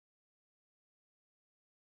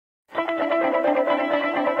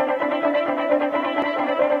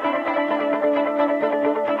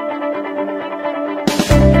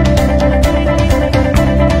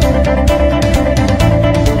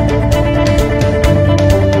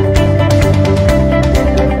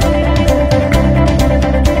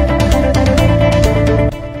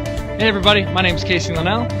everybody, my name is Casey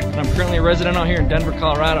Linnell, and I'm currently a resident out here in Denver,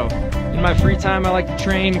 Colorado. In my free time, I like to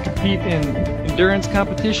train and compete in endurance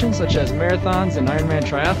competitions such as marathons and Ironman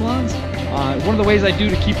triathlons. One of the ways I do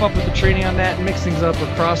to keep up with the training on that and mix things up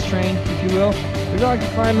or cross-train, if you will, is I like to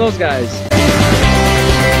find those guys.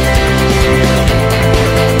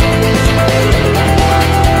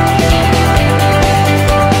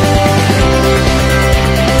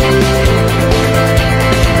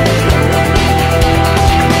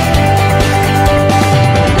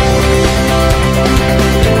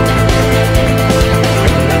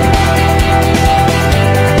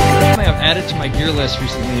 Added to my gear list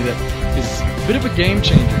recently that is a bit of a game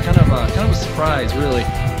changer, kind of a surprise really.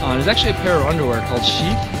 There's actually a pair of underwear called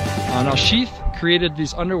Sheath. Now Sheath created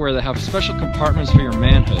these underwear that have special compartments for your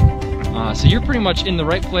manhood. So you're pretty much in the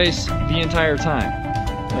right place the entire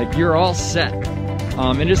time. Like, you're all set.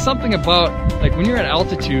 And there's something about, like, when you're at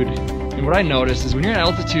altitude, and what I notice is when you're at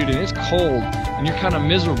altitude and it's cold and you're kind of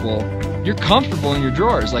miserable, you're comfortable in your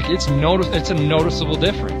drawers. Like, it's a noticeable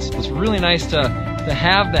difference. It's really nice to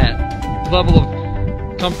have that level of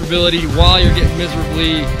comfortability while you're getting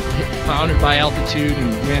miserably pounded by altitude and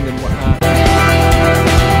wind and whatnot.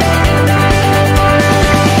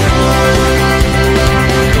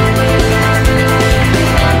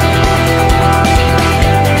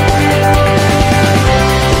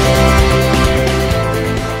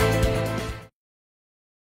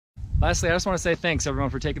 Lastly, I just want to say thanks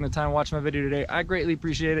everyone for taking the time to watch my video today. I greatly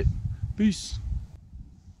appreciate it. Peace.